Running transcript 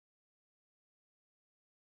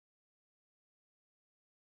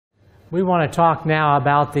We want to talk now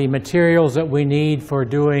about the materials that we need for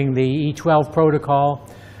doing the E12 protocol,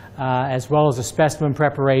 as well as the specimen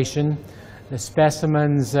preparation. The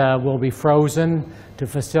specimens will be frozen to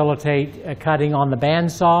facilitate cutting on the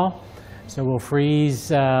bandsaw. So we'll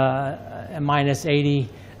freeze a minus 80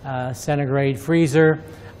 centigrade freezer.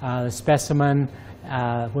 The specimen,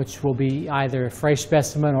 which will be either a fresh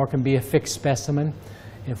specimen or can be a fixed specimen.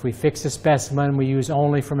 If we fix a specimen, we use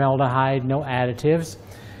only formaldehyde, no additives.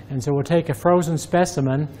 And so we'll take a frozen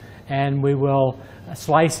specimen and we will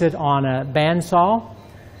slice it on a bandsaw.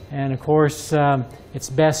 And of course, it's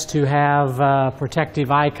best to have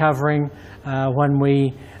protective eye covering when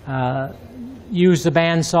we use the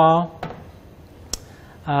bandsaw.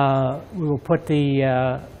 We will put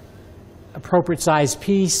the appropriate size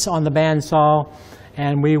piece on the bandsaw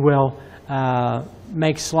and we will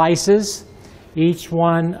make slices. Each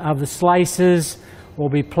one of the slices will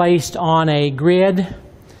be placed on a grid,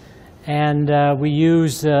 and we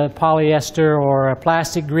use polyester or a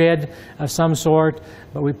plastic grid of some sort,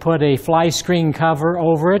 but we put a fly screen cover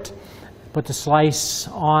over it, put the slice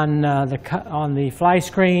on the fly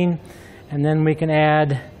screen, and then we can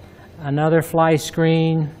add another fly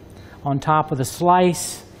screen on top of the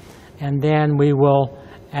slice, and then we will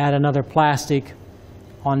add another plastic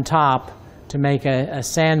on top to make a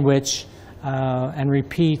sandwich and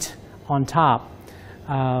repeat on top.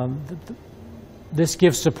 This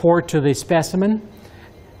gives support to the specimen.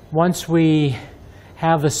 Once we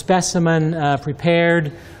have the specimen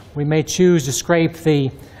prepared, we may choose to scrape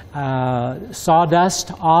the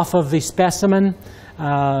sawdust off of the specimen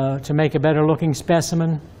to make a better looking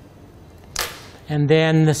specimen. And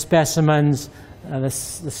then the specimens, the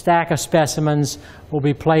stack of specimens will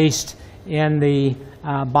be placed in the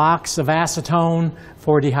box of acetone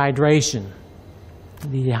for dehydration.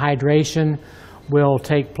 The dehydration will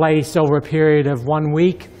take place over a period of 1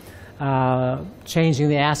 week, changing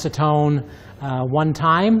the acetone one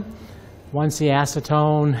time. Once the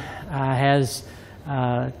acetone has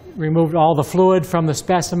removed all the fluid from the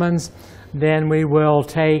specimens, then we will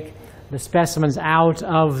take the specimens out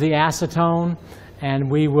of the acetone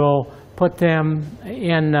and we will put them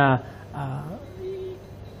in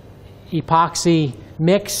epoxy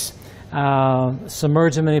mix,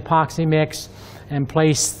 submerge them in epoxy mix, and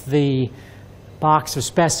place the box of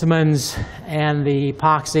specimens and the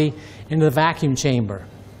epoxy into the vacuum chamber.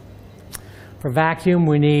 For vacuum,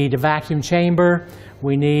 we need a vacuum chamber.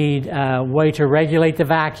 We need a way to regulate the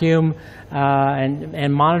vacuum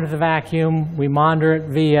and monitor the vacuum. We monitor it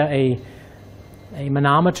via a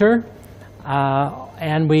manometer,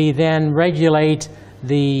 and we then regulate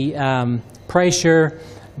the pressure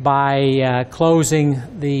by closing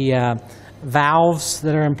the valves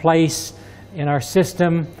that are in place in our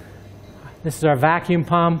system. This is our vacuum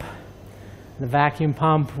pump. The vacuum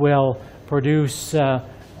pump will produce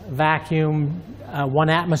vacuum, 1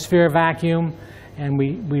 atmosphere vacuum, and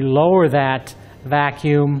we lower that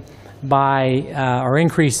vacuum by, or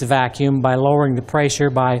increase the vacuum by lowering the pressure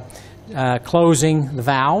by closing the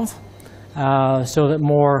valve so that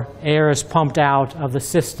more air is pumped out of the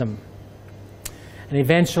system. And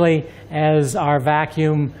eventually, as our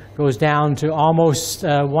vacuum goes down to almost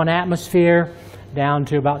 1 atmosphere, down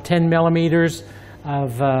to about 10 millimeters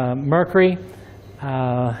of mercury,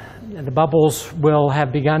 the bubbles will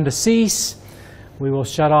have begun to cease. We will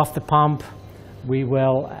shut off the pump. We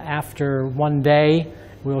will, after 1 day,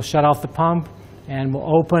 we will shut off the pump and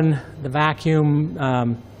we'll open the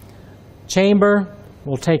vacuum chamber.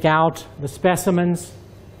 We'll take out the specimens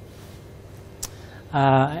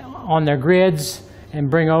on their grids and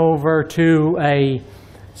bring over to a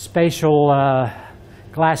spatial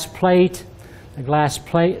glass plate. The glass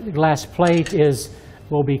plate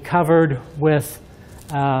will be covered with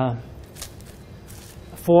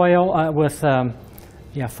foil,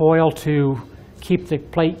 foil to keep the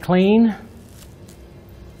plate clean.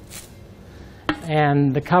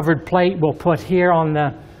 And the covered plate we'll put here on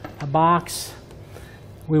the box.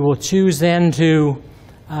 We will choose then to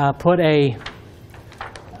put a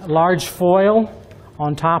large foil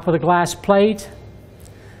on top of the glass plate.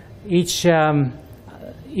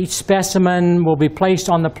 Each specimen will be placed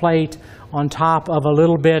on the plate on top of a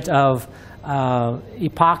little bit of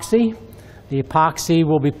epoxy. The epoxy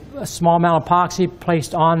will be a small amount of epoxy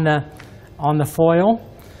placed on the foil,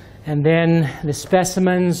 and then the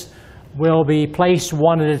specimens will be placed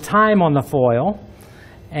one at a time on the foil,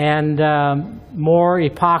 and more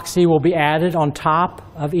epoxy will be added on top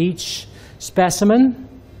of each specimen.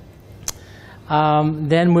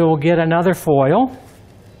 Then we will get another foil.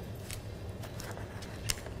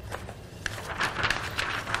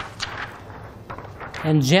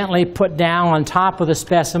 And gently put down on top of the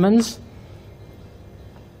specimens.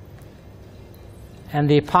 and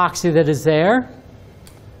the epoxy that is there.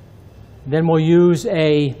 Then we'll use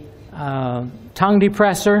a tongue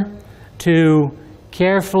depressor to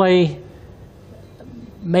carefully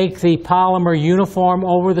make the polymer uniform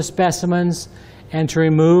over the specimens and to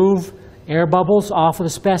remove air bubbles off of the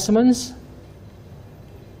specimens.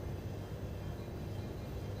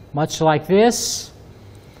 Much like this.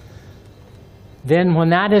 Then when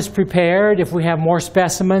that is prepared, if we have more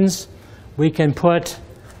specimens, we can put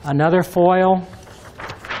another foil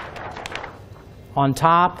on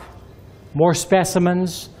top, more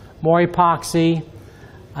specimens, more epoxy,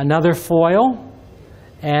 another foil,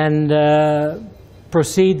 and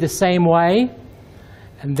proceed the same way.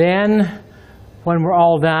 And then when we're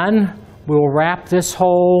all done, we will wrap this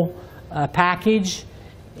whole package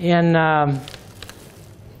in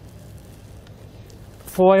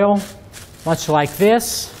foil, much like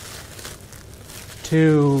this,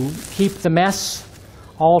 to keep the mess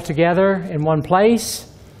all together in one place.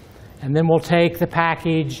 And then we'll take the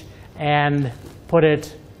package and put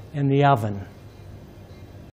it in the oven.